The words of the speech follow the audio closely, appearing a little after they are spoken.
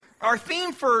Our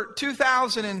theme for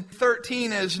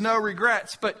 2013 is no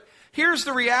regrets, but here's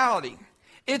the reality.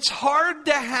 It's hard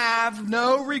to have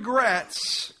no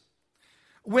regrets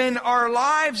when our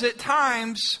lives at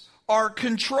times are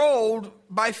controlled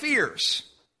by fears.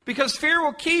 Because fear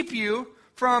will keep you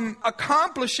from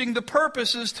accomplishing the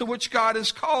purposes to which God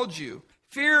has called you.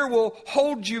 Fear will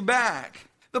hold you back.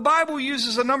 The Bible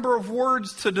uses a number of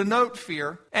words to denote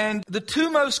fear, and the two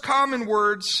most common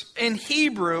words in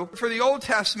Hebrew for the Old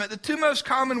Testament, the two most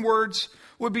common words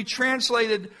would be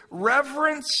translated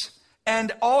reverence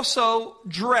and also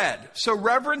dread. So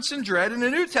reverence and dread. In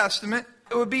the New Testament,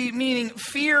 it would be meaning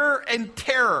fear and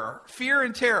terror. Fear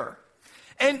and terror.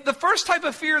 And the first type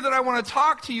of fear that I want to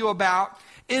talk to you about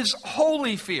is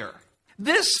holy fear.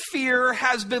 This fear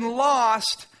has been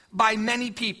lost by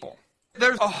many people.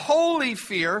 There's a holy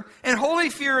fear, and holy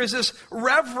fear is this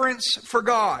reverence for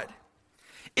God.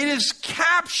 It is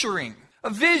capturing a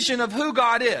vision of who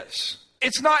God is.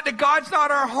 It's not that God's not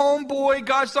our homeboy,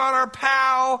 God's not our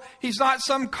pal, He's not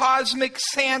some cosmic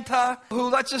Santa who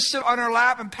lets us sit on our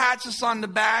lap and pats us on the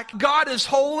back. God is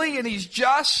holy and He's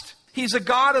just. He's a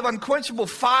God of unquenchable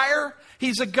fire.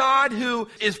 He's a God who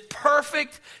is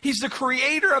perfect. He's the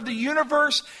creator of the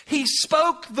universe. He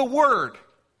spoke the word.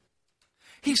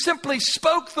 He simply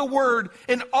spoke the word,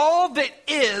 and all that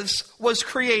is was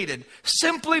created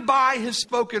simply by His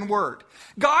spoken word.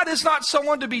 God is not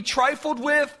someone to be trifled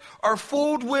with or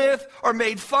fooled with or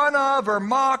made fun of or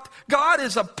mocked. God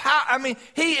is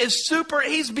He is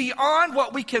He's beyond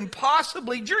what we can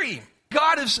possibly dream.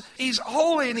 He's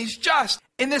holy and He's just.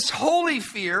 And this holy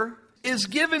fear is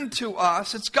given to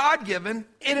us. It's God-given.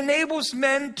 It enables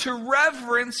men to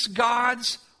reverence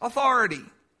God's authority,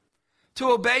 to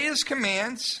obey His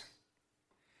commands,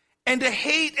 and to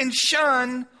hate and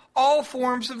shun all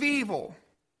forms of evil.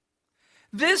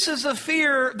 This is a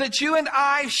fear that you and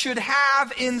I should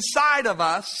have inside of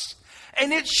us,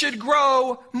 and it should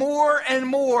grow more and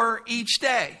more each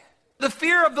day. The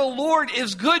fear of the Lord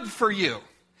is good for you.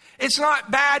 It's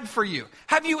not bad for you.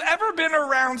 Have you ever been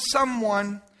around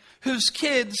someone whose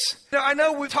kids, now I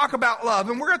know we talk about love,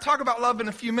 and we're going to talk about love in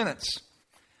a few minutes,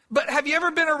 but have you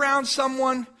ever been around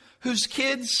someone whose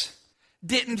kids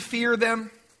didn't fear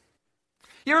them?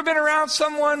 You ever been around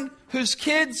someone whose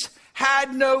kids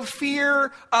had no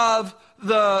fear of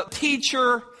the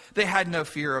teacher? They had no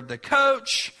fear of the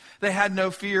coach. They had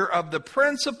no fear of the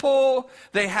principal.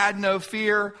 They had no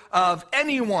fear of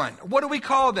anyone. What do we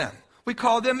call them? We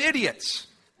call them idiots.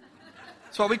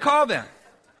 That's what we call them.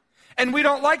 And we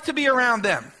don't like to be around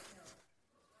them.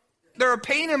 They're a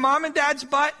pain in mom and dad's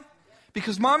butt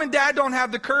because mom and dad don't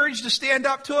have the courage to stand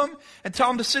up to them and tell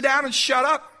them to sit down and shut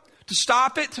up, to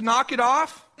stop it, to knock it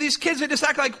off. These kids, they just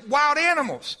act like wild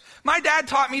animals. My dad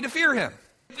taught me to fear him.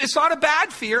 It's not a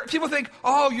bad fear. People think,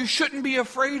 oh, you shouldn't be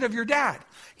afraid of your dad.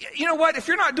 You know what? If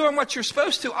you're not doing what you're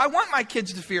supposed to, I want my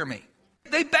kids to fear me.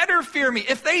 They better fear me.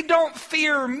 If they don't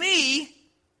fear me,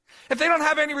 if they don't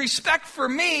have any respect for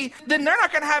me, then they're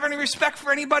not going to have any respect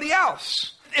for anybody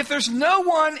else. If there's no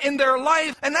one in their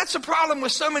life, and that's the problem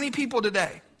with so many people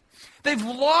today. They've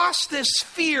lost this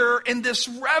fear and this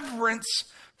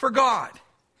reverence for God.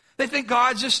 They think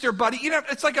God's just their buddy. You know,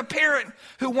 it's like a parent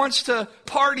who wants to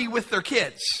party with their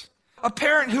kids. A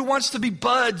parent who wants to be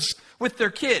buds with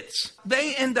their kids.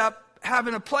 They end up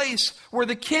having a place where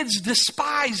the kids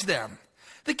despise them.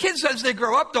 The kids, as they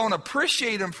grow up, don't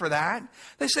appreciate them for that.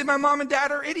 They say, my mom and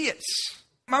dad are idiots.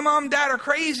 My mom and dad are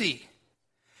crazy.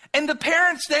 And the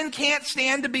parents then can't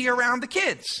stand to be around the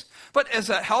kids. But as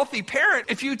a healthy parent,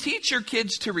 if you teach your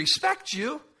kids to respect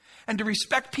you and to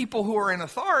respect people who are in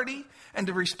authority and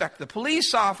to respect the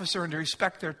police officer and to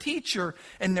respect their teacher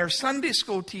and their Sunday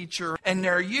school teacher and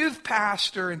their youth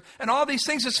pastor and all these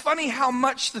things, it's funny how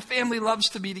much the family loves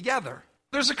to be together.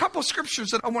 There's a couple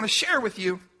scriptures that I want to share with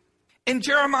you. In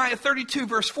Jeremiah 32,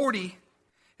 verse 40,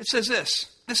 it says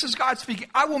this. This is God speaking.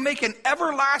 I will make an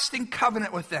everlasting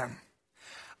covenant with them.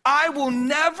 I will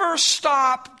never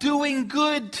stop doing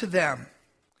good to them.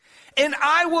 And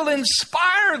I will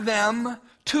inspire them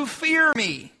to fear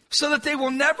me so that they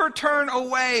will never turn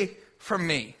away from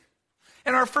me.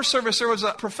 In our first service, there was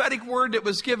a prophetic word that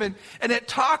was given, and it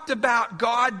talked about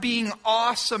God being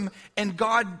awesome and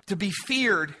God to be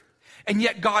feared, and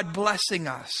yet God blessing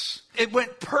us. It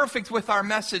went perfect with our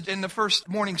message in the first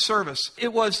morning service.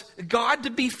 It was God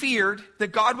to be feared,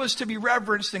 that God was to be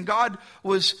reverenced, and God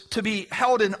was to be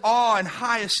held in awe and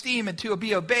high esteem and to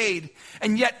be obeyed.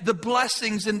 And yet the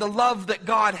blessings and the love that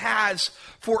God has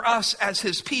for us as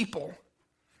His people.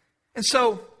 And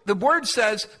so the word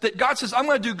says that God says, I'm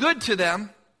going to do good to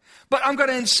them, but I'm going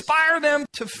to inspire them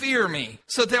to fear me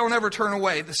so that they'll never turn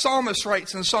away. The psalmist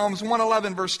writes in Psalms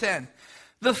 111, verse 10,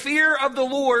 the fear of the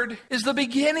Lord is the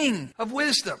beginning of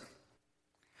wisdom.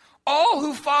 All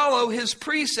who follow his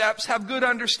precepts have good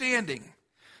understanding.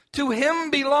 To him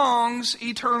belongs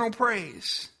eternal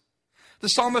praise. The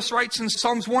psalmist writes in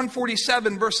Psalms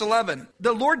 147, verse 11,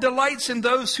 the Lord delights in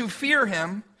those who fear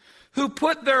him, who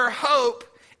put their hope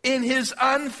in his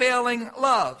unfailing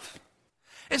love.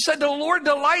 It said the Lord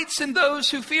delights in those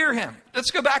who fear him.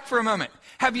 Let's go back for a moment.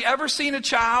 Have you ever seen a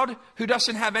child who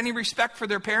doesn't have any respect for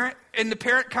their parent, and the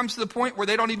parent comes to the point where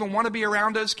they don't even want to be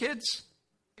around those kids?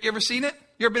 You ever seen it?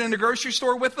 You ever been in the grocery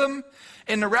store with them,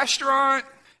 in the restaurant,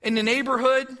 in the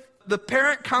neighborhood? The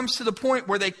parent comes to the point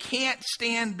where they can't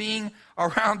stand being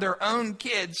around their own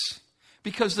kids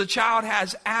because the child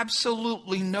has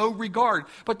absolutely no regard.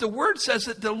 But the word says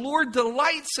that the Lord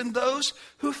delights in those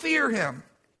who fear him.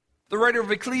 The writer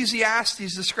of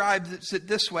Ecclesiastes describes it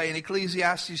this way in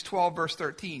Ecclesiastes 12, verse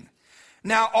 13.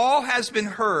 Now all has been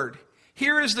heard.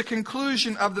 Here is the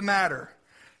conclusion of the matter.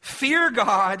 Fear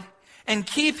God and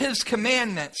keep his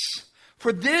commandments,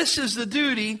 for this is the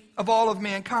duty of all of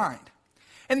mankind.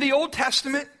 In the Old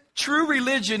Testament, true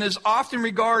religion is often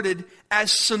regarded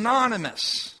as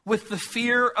synonymous with the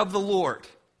fear of the Lord.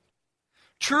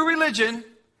 True religion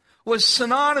was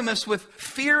synonymous with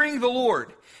fearing the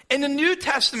Lord. In the New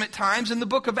Testament times, in the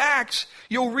book of Acts,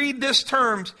 you'll read this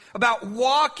term about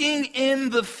walking in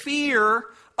the fear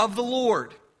of the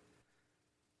Lord.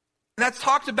 And that's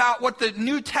talked about what the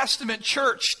New Testament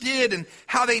church did and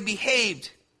how they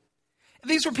behaved.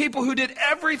 These were people who did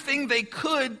everything they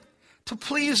could to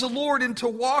please the Lord and to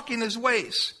walk in his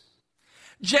ways.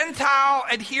 Gentile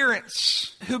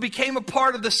adherents who became a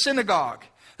part of the synagogue.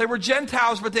 They were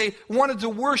Gentiles, but they wanted to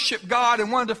worship God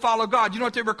and wanted to follow God. You know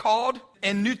what they were called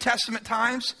in New Testament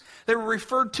times? They were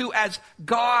referred to as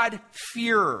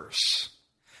God-fearers.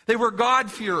 They were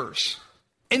God-fearers.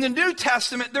 In the New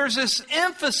Testament, there's this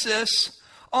emphasis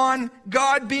on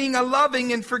God being a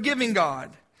loving and forgiving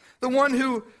God. The one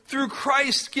who, through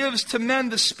Christ, gives to men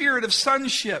the spirit of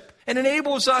sonship and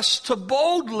enables us to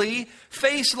boldly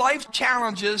face life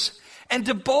challenges and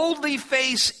to boldly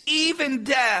face even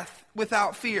death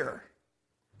without fear.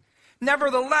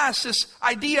 Nevertheless, this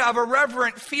idea of a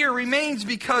reverent fear remains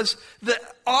because the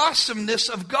awesomeness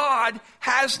of God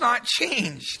has not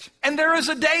changed. And there is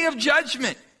a day of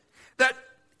judgment that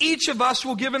each of us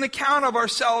will give an account of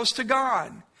ourselves to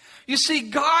God. You see,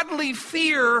 godly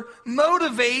fear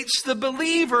motivates the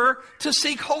believer to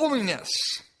seek holiness.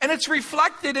 And it's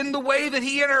reflected in the way that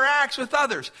he interacts with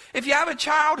others. If you have a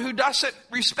child who doesn't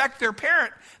respect their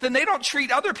parent, then they don't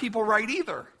treat other people right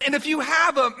either. And if you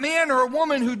have a man or a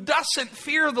woman who doesn't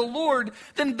fear the Lord,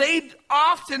 then they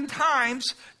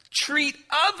oftentimes treat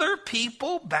other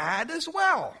people bad as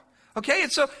well. Okay?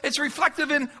 And so it's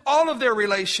reflective in all of their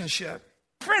relationship.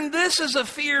 Friend, this is a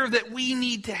fear that we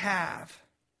need to have.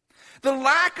 The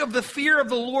lack of the fear of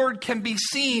the Lord can be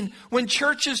seen when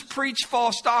churches preach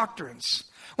false doctrines,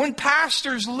 when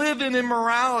pastors live in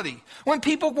immorality, when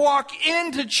people walk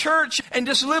into church and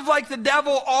just live like the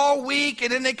devil all week,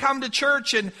 and then they come to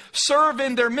church and serve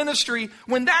in their ministry.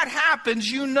 When that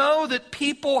happens, you know that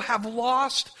people have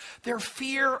lost their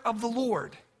fear of the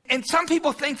Lord. And some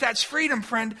people think that's freedom,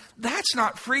 friend. That's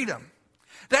not freedom.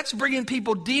 That's bringing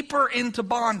people deeper into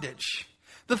bondage.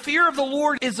 The fear of the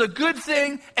Lord is a good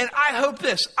thing, and I hope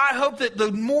this. I hope that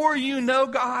the more you know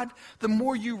God, the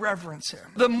more you reverence him,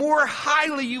 the more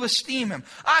highly you esteem him.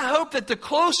 I hope that the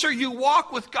closer you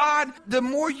walk with God, the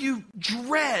more you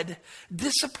dread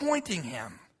disappointing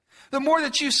him. The more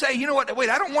that you say, you know what, wait,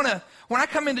 I don't want to, when I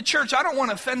come into church, I don't want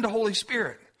to offend the Holy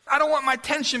Spirit. I don't want my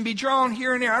attention to be drawn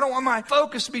here and there. I don't want my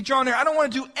focus to be drawn there. I don't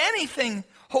want to do anything,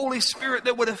 Holy Spirit,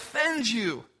 that would offend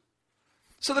you.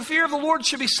 So the fear of the Lord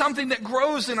should be something that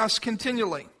grows in us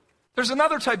continually. There's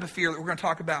another type of fear that we're going to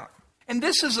talk about. And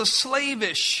this is a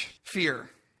slavish fear.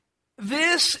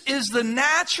 This is the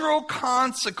natural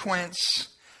consequence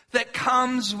that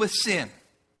comes with sin.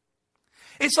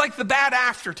 It's like the bad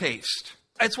aftertaste.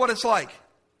 That's what it's like.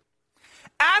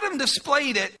 Adam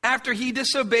displayed it after he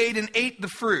disobeyed and ate the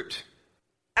fruit.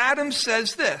 Adam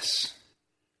says this.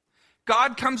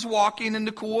 God comes walking in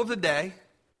the cool of the day.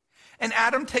 And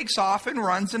Adam takes off and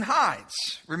runs and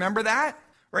hides. Remember that?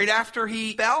 Right after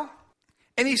he fell?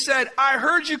 And he said, I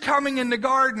heard you coming in the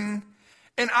garden,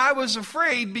 and I was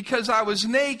afraid because I was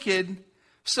naked,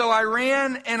 so I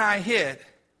ran and I hid.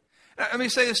 Now, let me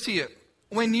say this to you.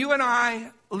 When you and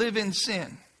I live in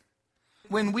sin,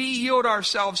 when we yield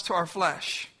ourselves to our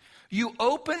flesh, you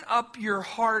open up your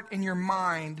heart and your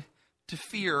mind to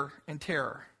fear and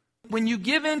terror. when you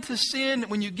give into sin,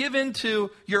 when you give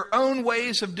into your own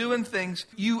ways of doing things,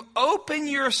 you open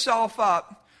yourself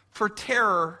up for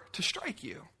terror to strike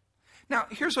you. Now,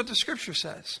 here's what the scripture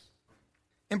says.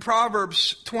 In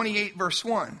Proverbs 28, verse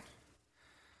 1.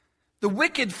 The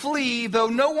wicked flee, though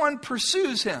no one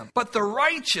pursues him, but the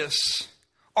righteous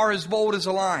are as bold as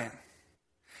a lion.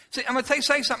 See, I'm going to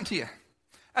say something to you.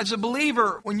 As a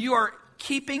believer, when you are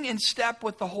keeping in step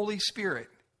with the Holy Spirit,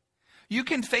 you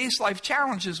can face life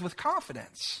challenges with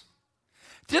confidence.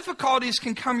 Difficulties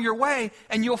can come your way,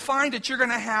 and you'll find that you're going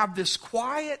to have this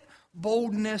quiet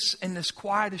boldness and this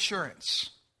quiet assurance.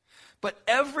 But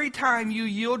every time you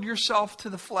yield yourself to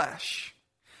the flesh,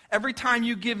 every time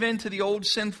you give in to the old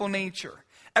sinful nature,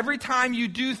 every time you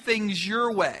do things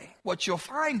your way, what you'll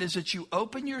find is that you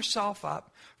open yourself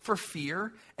up for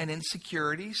fear and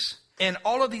insecurities and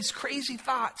all of these crazy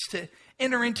thoughts to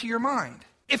enter into your mind.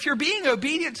 If you're being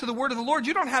obedient to the word of the Lord,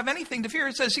 you don't have anything to fear.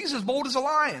 It says he's as bold as a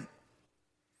lion.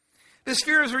 This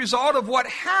fear is a result of what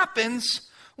happens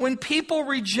when people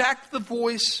reject the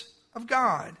voice of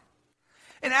God.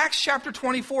 In Acts chapter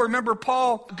 24, remember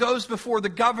Paul goes before the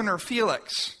governor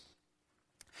Felix.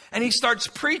 And he starts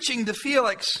preaching to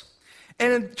Felix.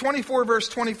 And in 24 verse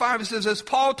 25 it says, as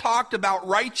Paul talked about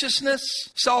righteousness,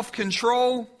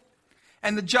 self-control,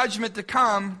 and the judgment to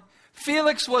come,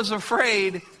 Felix was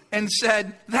afraid and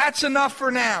said, that's enough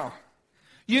for now.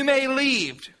 You may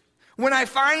leave. When I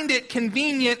find it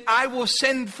convenient, I will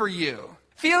send for you.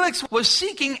 Felix was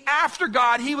seeking after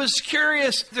God. He was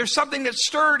curious. There's something that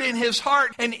stirred in his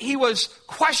heart, and he was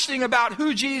questioning about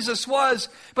who Jesus was.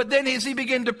 But then as he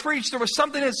began to preach, there was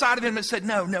something inside of him that said,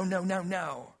 no, no, no, no,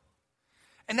 no.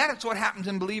 And that's what happens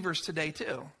in believers today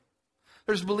too.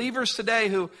 There's believers today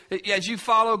who, as you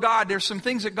follow God, there's some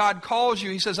things that God calls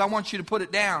you. He says, I want you to put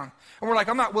it down. And we're like,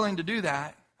 I'm not willing to do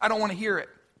that. I don't want to hear it.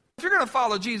 If you're going to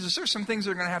follow Jesus, there's some things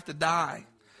that are going to have to die.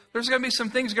 There's going to be some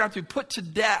things you're going to have to be put to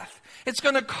death. It's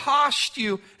going to cost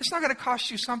you. It's not going to cost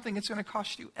you something. It's going to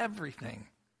cost you everything.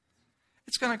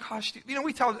 It's going to cost you. You know,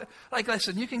 we tell, like,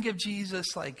 listen, you can give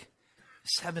Jesus like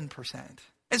 7%.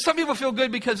 And some people feel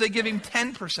good because they give him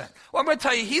 10%. Well, I'm going to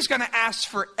tell you, he's going to ask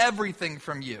for everything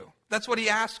from you. That's what he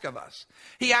asks of us.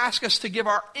 He asks us to give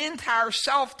our entire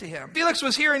self to him. Felix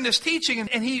was hearing this teaching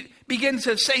and he begins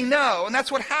to say no. And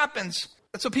that's what happens.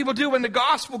 That's what people do when the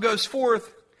gospel goes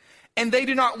forth and they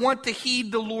do not want to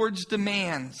heed the Lord's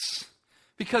demands.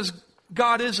 Because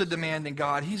God is a demanding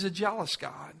God. He's a jealous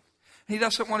God. He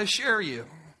doesn't want to share you.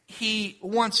 He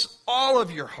wants all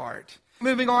of your heart.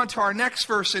 Moving on to our next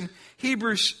verse in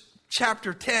Hebrews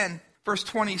chapter 10, verse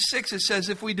 26, it says,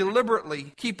 if we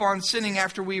deliberately keep on sinning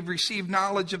after we've received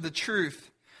knowledge of the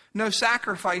truth, no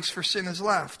sacrifice for sin is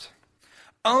left.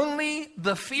 Only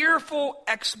the fearful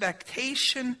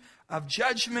expectation of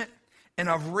judgment and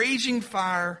of raging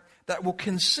fire that will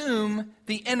consume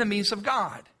the enemies of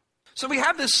God. So we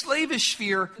have this slavish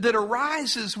fear that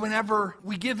arises whenever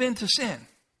we give in to sin.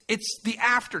 It's the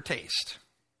aftertaste.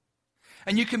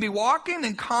 And you can be walking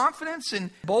in confidence and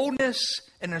boldness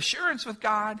and assurance with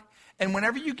God. And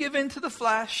whenever you give in to the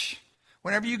flesh,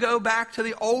 whenever you go back to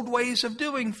the old ways of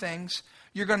doing things,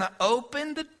 you're going to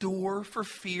open the door for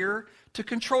fear to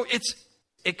control.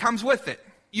 It comes with it.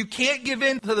 You can't give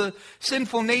in to the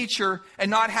sinful nature and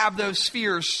not have those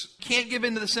fears. You can't give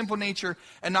in to the sinful nature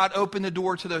and not open the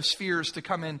door to those fears to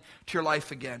come into your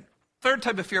life again. Third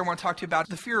type of fear I want to talk to you about,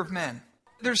 the fear of men.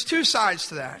 There's two sides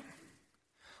to that.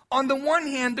 On the one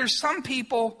hand, there's some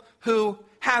people who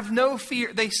have no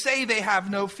fear. They say they have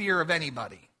no fear of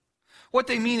anybody. What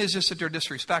they mean is just that they're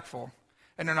disrespectful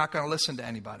and they're not going to listen to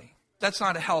anybody. That's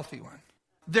not a healthy one.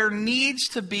 There needs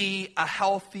to be a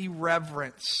healthy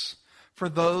reverence for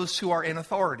those who are in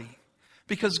authority,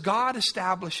 because God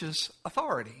establishes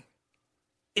authority.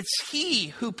 It's He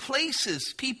who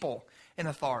places people in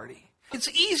authority. It's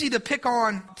easy to pick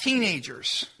on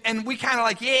teenagers, and we kind of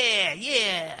like,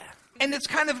 yeah. And it's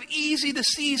kind of easy to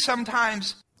see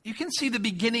sometimes. You can see the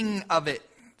beginning of it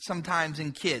sometimes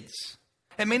in kids.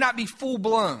 It may not be full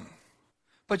blown,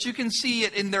 but you can see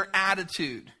it in their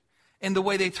attitude, in the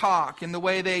way they talk, in the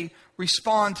way they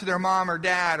respond to their mom or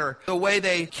dad, or the way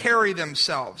they carry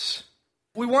themselves.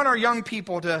 We want our young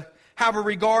people to have a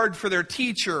regard for their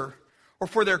teacher or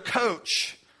for their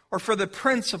coach or for the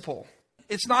principal.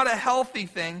 It's not a healthy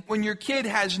thing when your kid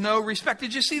has no respect.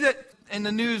 Did you see that in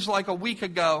the news like a week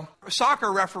ago? A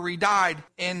soccer referee died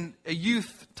in a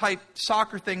youth type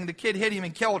soccer thing. The kid hit him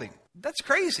and killed him. That's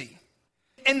crazy.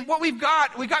 And what we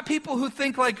got people who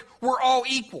think like we're all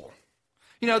equal.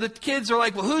 You know, the kids are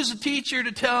like, well, who's the teacher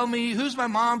to tell me? Who's my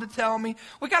mom to tell me?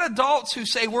 We got adults who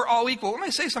say we're all equal. Let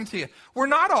me say something to you. We're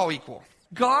not all equal.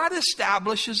 God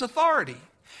establishes authority.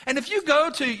 And if you go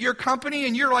to your company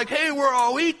and you're like, hey, we're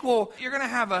all equal, you're going to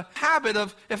have a habit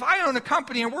of, if I own a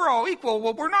company and we're all equal,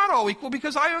 well, we're not all equal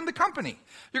because I own the company.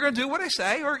 You're going to do what I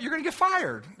say or you're going to get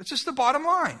fired. It's just the bottom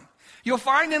line. You'll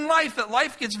find in life that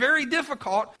life gets very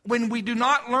difficult when we do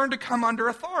not learn to come under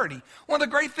authority. One of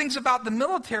the great things about the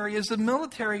military is the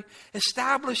military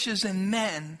establishes in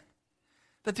men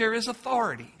that there is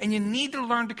authority, and you need to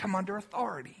learn to come under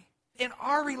authority. In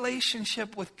our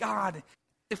relationship with God,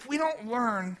 if we don't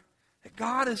learn that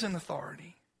God is in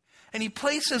authority, and he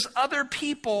places other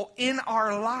people in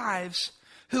our lives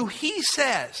who he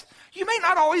says, you may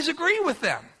not always agree with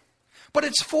them, but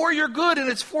it's for your good and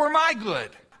it's for my good.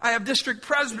 I have district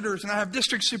presbyters and I have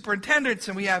district superintendents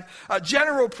and we have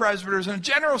general presbyters and a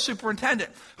general superintendent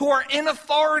who are in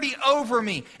authority over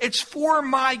me. It's for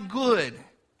my good.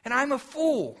 And I'm a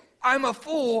fool. I'm a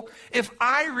fool if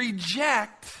I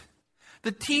reject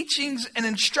the teachings and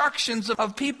instructions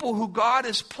of people who God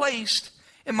has placed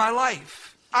in my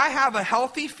life. I have a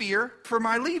healthy fear for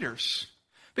my leaders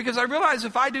because I realize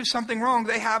if I do something wrong,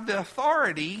 they have the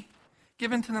authority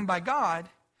given to them by God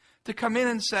to come in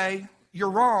and say, you're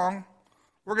wrong,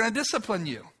 we're going to discipline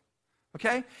you.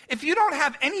 Okay? If you don't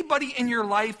have anybody in your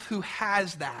life who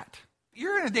has that,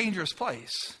 you're in a dangerous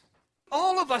place.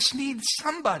 All of us need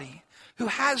somebody who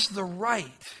has the right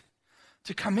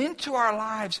to come into our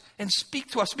lives and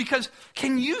speak to us. Because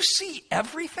can you see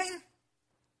everything?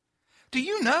 Do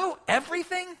you know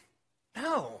everything?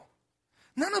 No.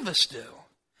 None of us do.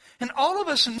 And all of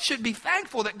us should be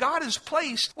thankful that God has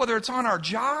placed, whether it's on our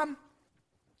job.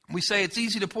 We say it's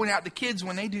easy to point out to kids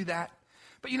when they do that.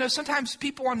 But sometimes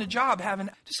people on the job have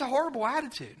just a horrible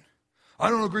attitude. I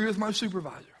don't agree with my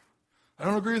supervisor. I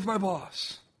don't agree with my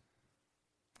boss.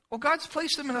 Well, God's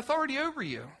placed them in authority over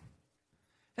you.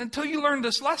 Until you learn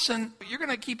this lesson, you're going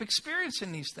to keep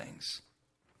experiencing these things.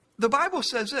 The Bible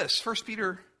says this, 1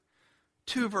 Peter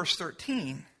 2, verse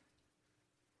 13.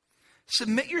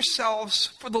 Submit yourselves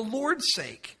for the Lord's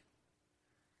sake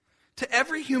to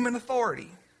every human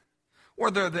authority,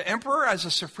 whether the emperor as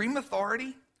a supreme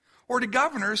authority or to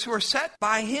governors who are set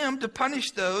by him to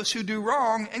punish those who do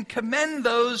wrong and commend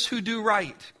those who do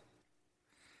right.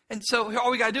 And so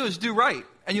all we got to do is do right,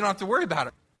 and you don't have to worry about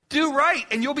it. Do right,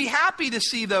 and you'll be happy to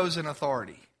see those in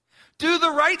authority. Do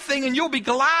the right thing, and you'll be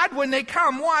glad when they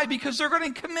come. Why? Because they're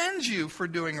going to commend you for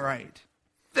doing right.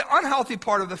 The unhealthy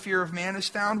part of the fear of man is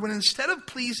found when instead of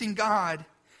pleasing God,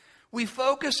 we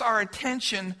focus our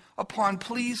attention upon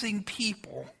pleasing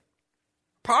people.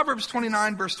 Proverbs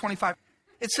 29, verse 25.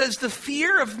 It says, the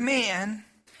fear of men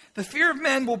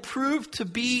will prove to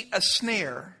be a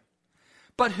snare,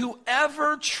 but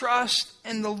whoever trusts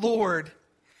in the Lord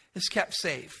is kept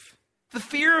safe. The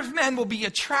fear of men will be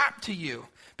a trap to you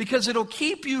because it'll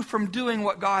keep you from doing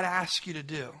what God asks you to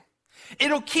do.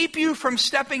 It'll keep you from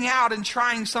stepping out and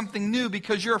trying something new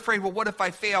because you're afraid, well, what if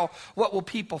I fail? What will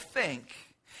people think?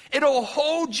 It'll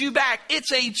hold you back.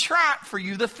 It's a trap for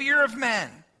you, the fear of men.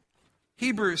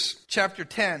 Hebrews chapter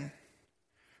 10,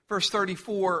 verse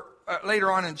 34,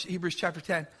 later on in Hebrews chapter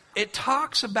 10, it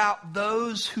talks about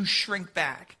those who shrink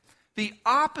back. The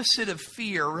opposite of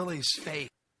fear really is faith.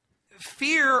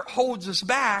 Fear holds us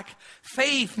back.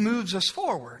 Faith moves us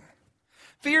forward.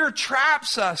 Fear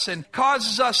traps us and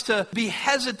causes us to be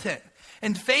hesitant.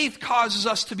 And faith causes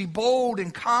us to be bold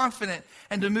and confident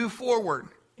and to move forward.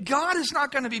 God is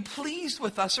not going to be pleased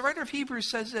with us. The writer of Hebrews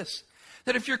says this,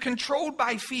 that if you're controlled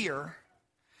by fear,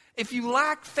 if you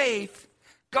lack faith,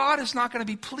 God is not going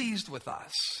to be pleased with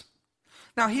us.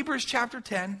 Now, Hebrews chapter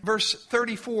 10, verse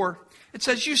 34, it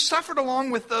says, you suffered along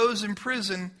with those in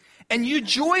prison, and you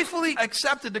joyfully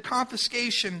accepted the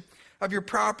confiscation of your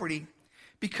property,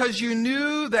 because you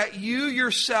knew that you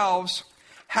yourselves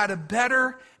had a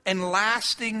better and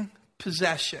lasting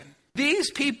possession. These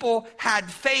people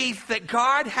had faith that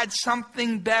God had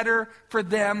something better for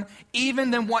them,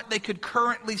 even than what they could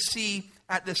currently see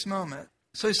at this moment.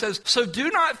 So he says, so do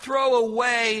not throw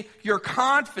away your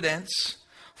confidence,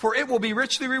 for it will be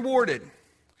richly rewarded.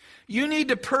 You need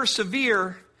to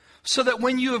persevere so that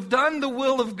when you have done the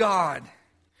will of God,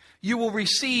 you will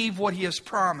receive what he has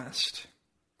promised.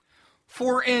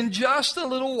 For in just a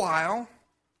little while,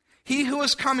 he who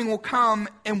is coming will come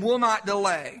and will not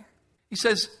delay. He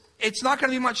says, it's not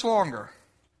going to be much longer.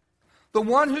 The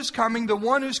one who's coming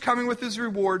with his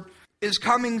reward is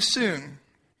coming soon.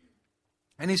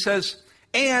 And he says,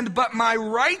 but my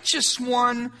righteous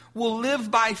one will live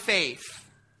by faith.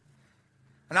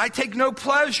 And I take no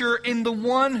pleasure in the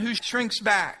one who shrinks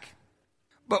back.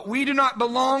 But we do not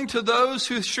belong to those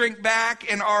who shrink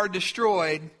back and are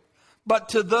destroyed, but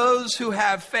to those who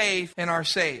have faith and are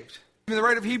saved. The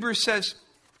writer of Hebrews says,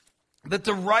 that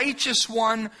the righteous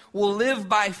one will live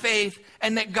by faith,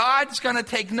 and that God's going to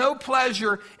take no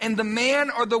pleasure in the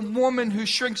man or the woman who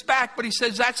shrinks back. But he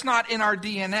says that's not in our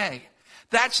DNA.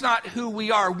 That's not who we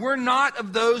are. We're not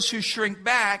of those who shrink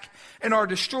back and are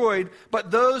destroyed, but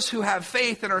those who have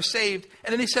faith and are saved.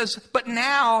 And then he says, but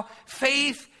now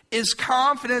faith is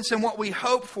confidence in what we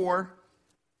hope for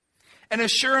and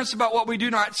assurance about what we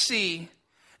do not see.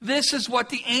 This is what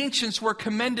the ancients were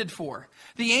commended for.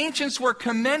 The ancients were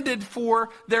commended for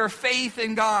their faith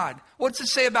in God. What's it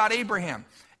say about Abraham?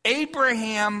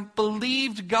 Abraham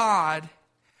believed God,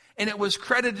 and it was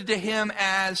credited to him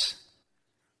as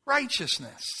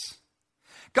righteousness.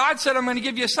 God said, I'm going to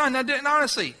give you a son. Now,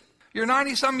 honestly, you're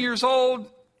 90-some years old.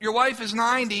 Your wife is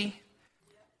 90.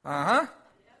 I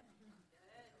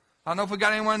don't know if we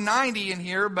got anyone 90 in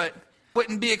here, but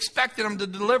wouldn't be expecting them to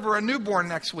deliver a newborn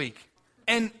next week.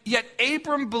 And yet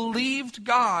Abram believed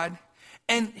God,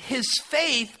 and his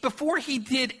faith before he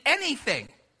did anything.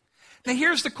 Now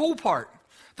here's the cool part.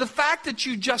 The fact that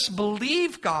you just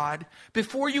believe God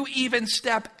before you even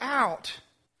step out,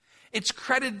 it's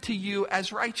credited to you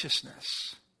as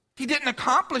righteousness. He didn't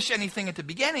accomplish anything at the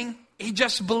beginning. He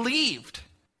just believed.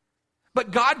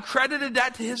 But God credited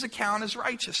that to his account as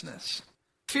righteousness.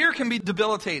 Fear can be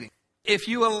debilitating. If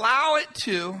you allow it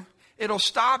to, it'll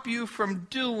stop you from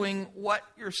doing what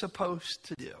you're supposed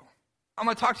to do. I'm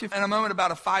going to talk to you in a moment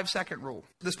about a 5-second rule.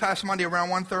 This past Monday around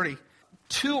 1:30,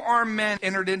 2 armed men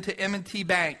entered into M&T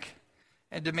Bank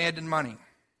and demanded money.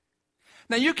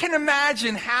 Now you can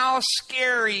imagine how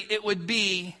scary it would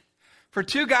be for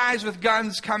 2 guys with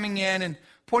guns coming in and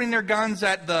pointing their guns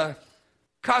at the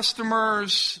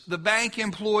customers, the bank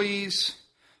employees,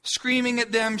 screaming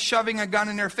at them, shoving a gun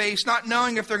in their face, not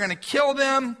knowing if they're going to kill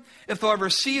them, if they'll ever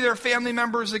see their family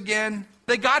members again.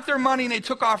 They got their money and they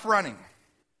took off running.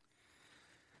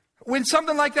 When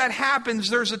something like that happens,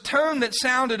 there's a tone that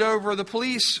sounded over the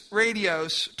police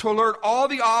radios to alert all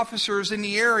the officers in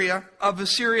the area of a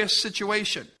serious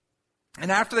situation.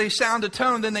 And after they sound a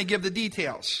tone, then they give the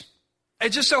details. It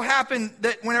just so happened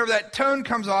that whenever that tone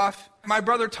comes off, my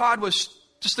brother Todd was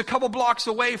just a couple blocks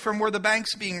away from where the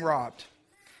bank's being robbed.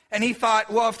 And he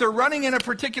thought, well, if they're running in a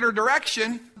particular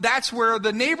direction, that's where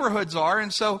the neighborhoods are.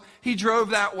 And so he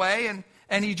drove that way,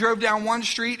 and he drove down one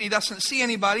street, and he doesn't see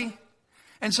anybody.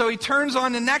 And so he turns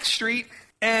on the next street,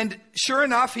 and sure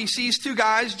enough, he sees 2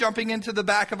 guys jumping into the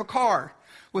back of a car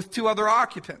with 2 other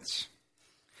occupants.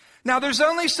 Now, there's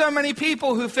only so many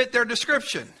people who fit their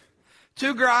description.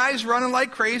 2 guys running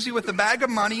like crazy with a bag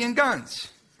of money and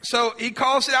guns. So he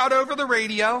calls it out over the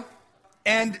radio,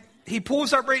 and he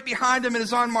pulls up right behind him in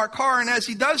his unmarked car, and as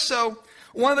he does so,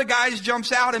 one of the guys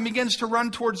jumps out and begins to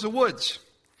run towards the woods.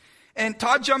 And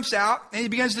Todd jumps out, and he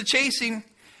begins to chase him,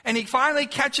 and he finally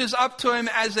catches up to him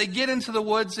as they get into the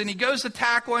woods, and he goes to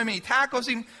tackle him, and he tackles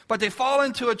him, but they fall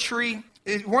into a tree.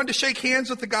 He wanted to shake hands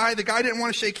with the guy. The guy didn't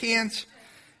want to shake hands.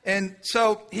 And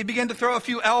so he began to throw a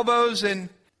few elbows and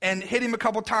hit him a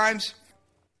couple times.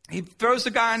 He throws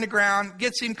the guy on the ground,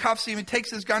 gets him, cuffs him, and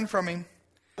takes his gun from him.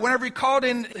 Whenever he called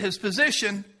in his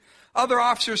position, other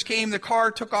officers came, the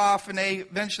car took off, and they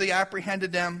eventually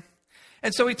apprehended them.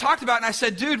 And so we talked about it, and I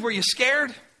said, dude, were you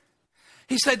scared?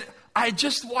 He said, I had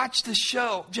just watched this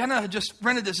show. Jenna had just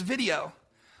rented this video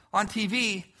on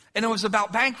TV, and it was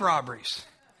about bank robberies.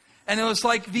 And it was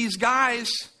like these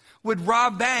guys would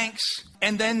rob banks,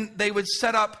 and then they'd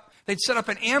set up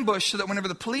an ambush so that whenever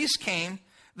the police came,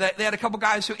 that they had a couple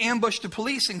guys who ambushed the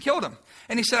police and killed them.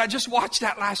 And he said, I just watched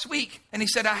that last week. And he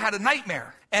said, I had a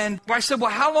nightmare. And I said,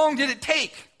 well, how long did it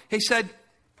take? He said,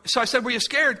 so I said, were you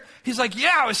scared? He's like,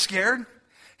 yeah, I was scared.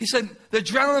 He said, the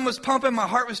adrenaline was pumping, my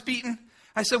heart was beating.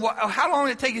 I said, well, how long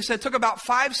did it take? He said, it took about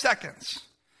 5 seconds.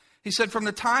 He said, from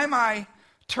the time I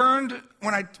turned,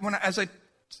 as I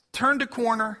turned the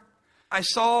corner, I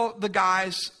saw the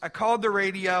guys, I called the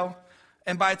radio,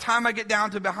 and by the time I get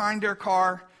down to behind their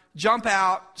car, jump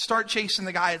out, start chasing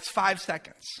the guy, it's 5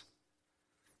 seconds.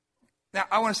 Now,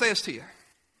 I want to say this to you.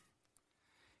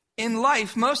 In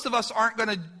life, most of us aren't going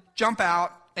to jump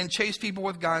out and chase people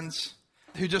with guns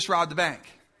who just robbed the bank.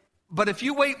 But if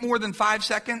you wait more than 5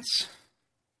 seconds,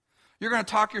 you're going to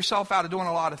talk yourself out of doing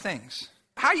a lot of things.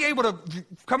 How are you able to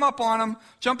come up on them,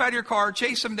 jump out of your car,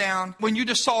 chase them down when you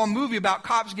just saw a movie about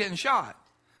cops getting shot?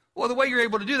 Well, the way you're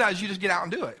able to do that is you just get out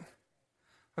and do it.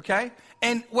 Okay?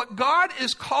 And what God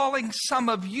is calling some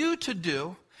of you to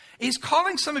do, He's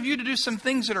calling some of you to do some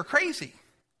things that are crazy,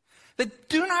 that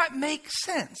do not make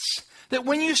sense. That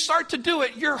when you start to do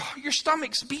it, your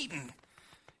stomach's beating.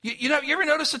 You ever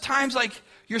notice at times like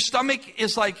your stomach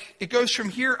is like, it goes from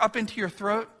here up into your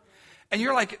throat? And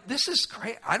you're like, this is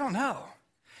great. I don't know.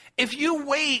 If you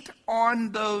wait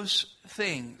on those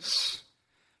things,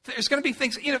 there's going to be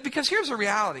things, because here's the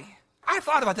reality. I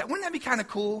thought about that. Wouldn't that be kind of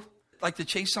cool? Like to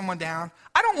chase someone down?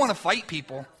 I don't want to fight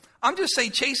people. I'm just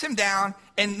saying chase him down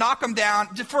and knock him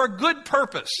down for a good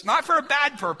purpose, not for a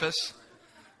bad purpose,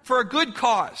 for a good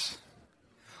cause.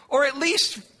 Or at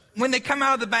least when they come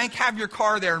out of the bank, have your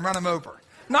car there and run them over.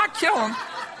 Not kill them.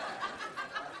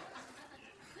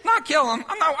 Not kill them.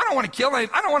 I don't want to kill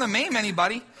anybody. I don't want to maim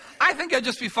anybody. I think it'd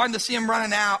just be fun to see them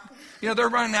running out. They're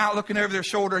running out looking over their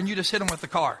shoulder and you just hit them with the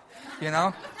car,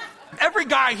 Every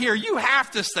guy here, you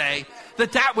have to say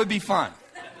that would be fun.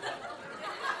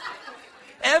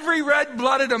 Every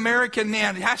red-blooded American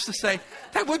man has to say,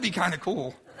 that would be kind of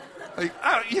cool. Again,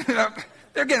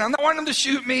 I don't want them to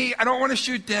shoot me. I don't want to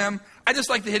shoot them. I just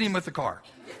like to hit him with the car.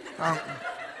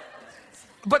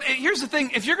 But here's the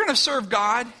thing. If you're going to serve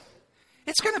God,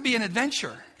 it's going to be an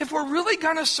adventure. If we're really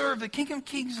going to serve the King of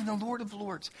Kings and the Lord of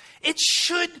Lords, it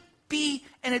should be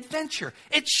an adventure.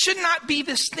 It should not be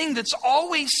this thing that's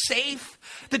always safe,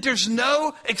 that there's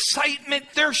no excitement.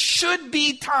 There should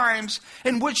be times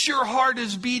in which your heart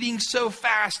is beating so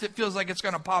fast it feels like it's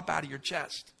going to pop out of your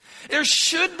chest. There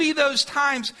should be those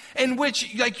times in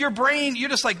which, like, your brain, you're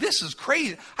just like, this is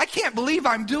crazy. I can't believe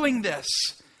I'm doing this.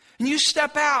 And you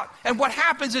step out, and what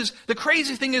happens is, the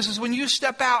crazy thing is when you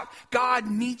step out, God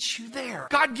meets you there.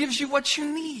 God gives you what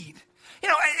you need.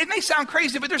 It may sound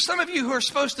crazy, but there's some of you who are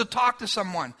supposed to talk to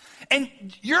someone, and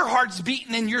your heart's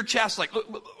beating in your chest like,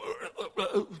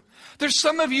 there's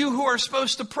some of you who are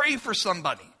supposed to pray for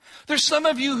somebody. There's some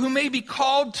of you who may be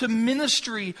called to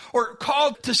ministry or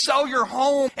called to sell your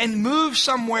home and move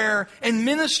somewhere and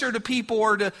minister to people,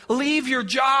 or to leave your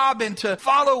job and to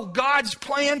follow God's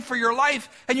plan for your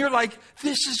life. And you're like,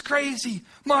 this is crazy.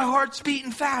 My heart's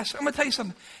beating fast. I'm going to tell you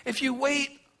something. If you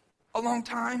wait a long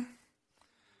time,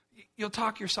 you'll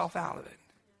talk yourself out of it.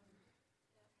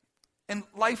 And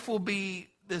life will be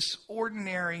this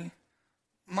ordinary,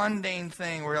 mundane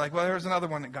thing where you're like, well, there's another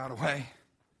one that got away,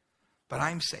 but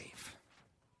I'm safe.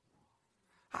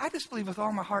 I just believe with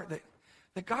all my heart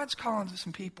that God's calling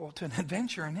some people to an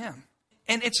adventure in Him.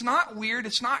 And it's not weird.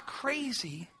 It's not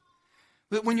crazy.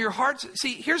 But when your heart's...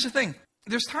 See, here's the thing.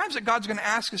 There's times that God's going to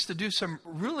ask us to do some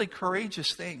really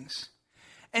courageous things.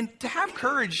 And to have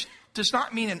courage does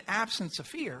not mean an absence of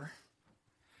fear.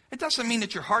 It doesn't mean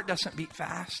that your heart doesn't beat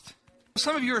fast.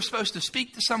 Some of you are supposed to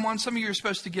speak to someone. Some of you are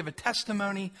supposed to give a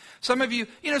testimony. Some of you,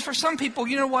 for some people,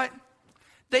 you know what?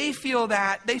 They feel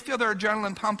their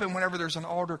adrenaline pumping whenever there's an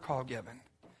altar call given.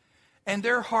 And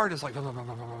their heart is like, blah, blah, blah,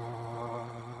 blah, blah.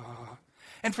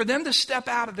 And for them to step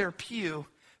out of their pew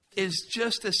is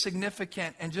just as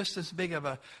significant and just as big of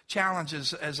a challenge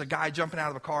as a guy jumping out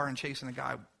of a car and chasing a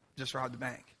guy who just robbed the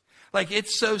bank. Like,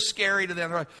 it's so scary to them.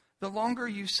 They're like, the longer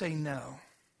you say no,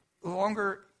 the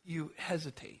longer you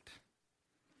hesitate,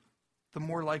 the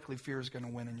more likely fear is going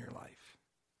to win in your life.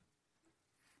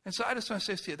 And so I just want to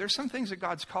say this to you. There's some things that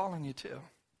God's calling you to.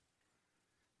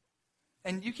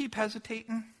 And you keep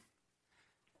hesitating,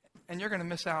 and you're going to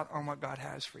miss out on what God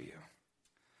has for you.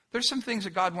 There's some things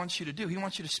that God wants you to do. He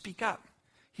wants you to speak up.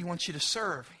 He wants you to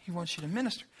serve. He wants you to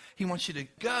minister. He wants you to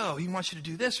go. He wants you to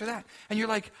do this or that. And you're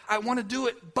like, I want to do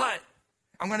it, but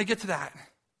I'm going to get to that.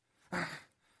 And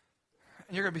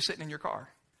you're going to be sitting in your car,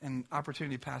 and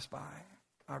opportunity passed by.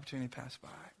 Opportunity passed by.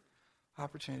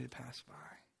 Opportunity passed by.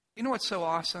 You know what's so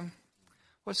awesome?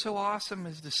 What's so awesome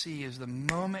is to see is the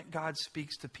moment God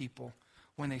speaks to people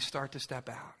when they start to step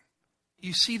out.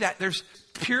 You see that. There's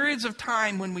periods of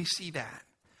time when we see that.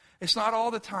 It's not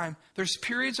all the time. There's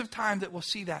periods of time that we'll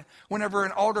see that. Whenever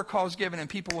an altar call is given and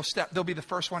people will step, they'll be the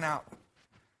first one out.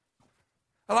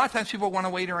 A lot of times people want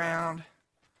to wait around.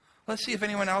 Let's see if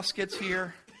anyone else gets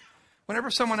here. Whenever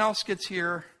someone else gets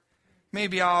here,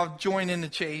 maybe I'll join in the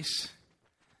chase.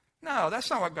 No, that's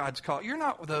not what God's called. You're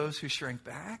not those who shrink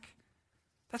back.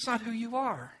 That's not who you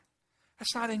are.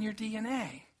 That's not in your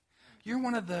DNA. You're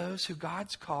one of those who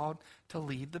God's called to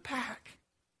lead the pack.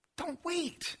 Don't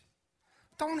wait.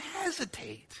 Don't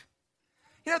hesitate.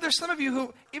 There's some of you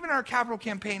who, even our capital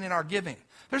campaign and our giving,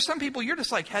 there's some people you're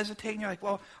just like hesitating. You're like,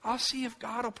 well, I'll see if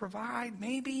God will provide.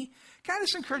 Maybe. Can I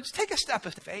just encourage, take a step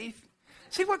of faith.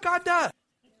 See what God does.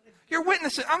 You're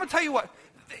witnessing. I'm going to tell you what.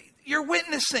 You're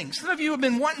witnessing. Some of you have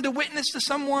been wanting to witness to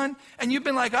someone, and you've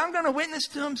been like, I'm going to witness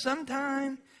to them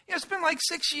sometime. It's been like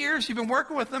 6 years you've been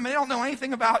working with them. They don't know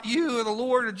anything about you or the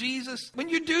Lord or Jesus. When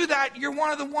you do that, you're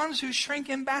one of the ones who's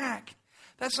shrinking back.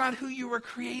 That's not who you were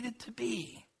created to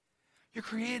be. You're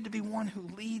created to be one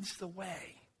who leads the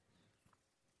way.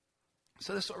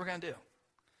 So this is what we're going to do.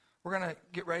 We're going to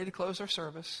get ready to close our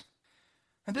service.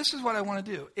 And this is what I want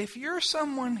to do. If you're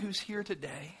someone who's here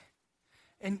today,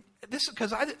 And this is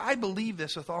because I believe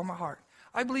this with all my heart.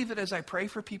 I believe that as I pray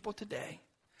for people today,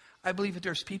 I believe that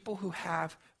there's people who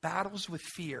have battles with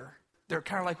fear. They're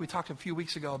kind of like we talked a few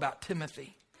weeks ago about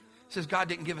Timothy. It says God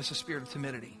didn't give us a spirit of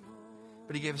timidity,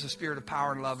 but he gave us a spirit of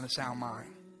power and love and a sound mind.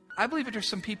 I believe that there's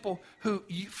some people who,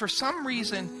 for some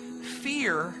reason,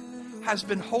 fear has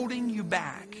been holding you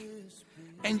back.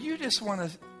 And you just want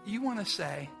to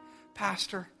say,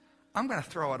 Pastor, I'm going to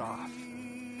throw it off.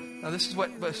 Now, this is what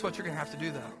you're going to have to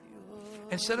do, though.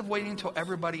 Instead of waiting until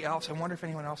everybody else, I wonder if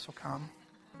anyone else will come.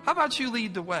 How about you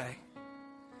lead the way?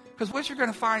 Because what you're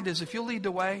going to find is if you lead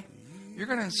the way, you're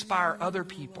going to inspire other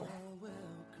people.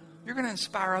 You're going to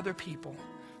inspire other people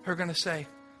who are going to say,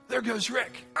 there goes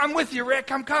Rick. I'm with you,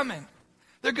 Rick. I'm coming.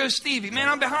 There goes Stevie. Man,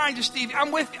 I'm behind you, Stevie.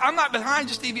 I'm with you. I'm not behind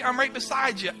you, Stevie. I'm right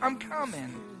beside you. I'm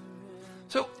coming.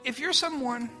 So if you're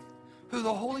someone who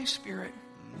the Holy Spirit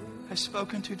has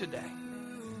spoken to today,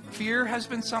 fear has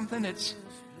been something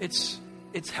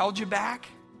it's held you back.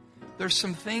 There's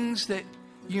some things that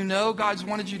you know God's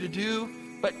wanted you to do,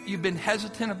 but you've been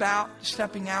hesitant about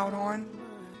stepping out on.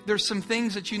 There's some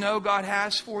things that you know God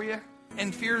has for you,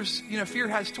 and fear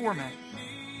has torment.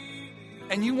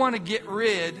 And you want to get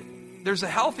rid. There's a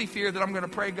healthy fear that I'm going to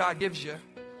pray God gives you,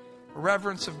 a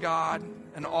reverence of God,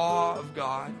 an awe of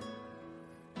God.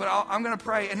 But I'm going to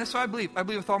pray, and that's what I believe. I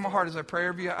believe with all my heart as I pray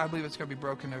over you, I believe it's going to be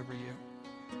broken over you.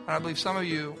 And I believe some of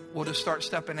you will just start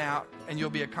stepping out, and you'll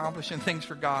be accomplishing things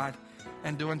for God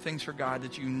and doing things for God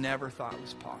that you never thought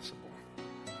was possible.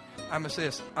 I'm going to say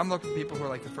this. I'm looking for people who are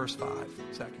like the first 5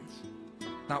 seconds,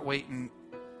 not waiting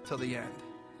till the end.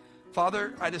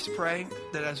 Father, I just pray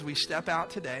that as we step out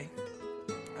today,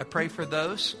 I pray for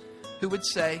those who would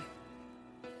say,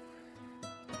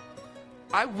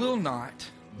 I will not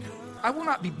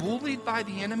be bullied by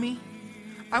the enemy.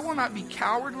 I will not be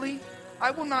cowardly.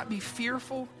 I will not be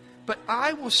fearful, but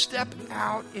I will step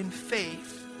out in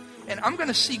faith. And I'm going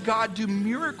to see God do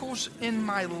miracles in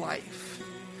my life.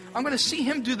 I'm going to see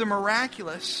him do the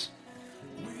miraculous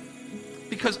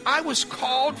because I was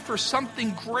called for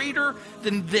something greater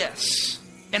than this.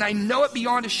 And I know it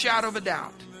beyond a shadow of a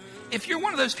doubt. If you're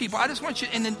one of those people, I just want you,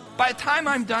 and then by the time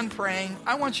I'm done praying,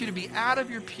 I want you to be out of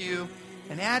your pew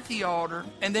and at the altar.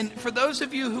 And then for those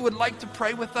of you who would like to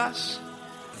pray with us,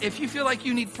 if you feel like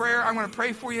you need prayer, I'm going to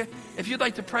pray for you. If you'd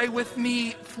like to pray with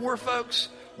me for folks,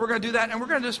 we're going to do that. And we're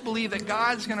going to just believe that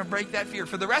God's going to break that fear.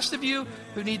 For the rest of you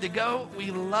who need to go,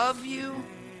 we love you.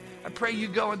 I pray you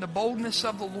go in the boldness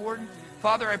of the Lord.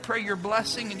 Father, I pray your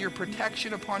blessing and your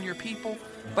protection upon your people.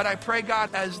 But I pray, God,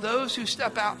 as those who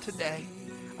step out today,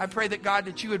 I pray that, God,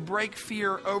 that you would break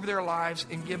fear over their lives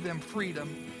and give them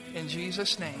freedom. In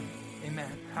Jesus' name,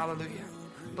 amen. Hallelujah.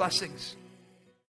 Blessings.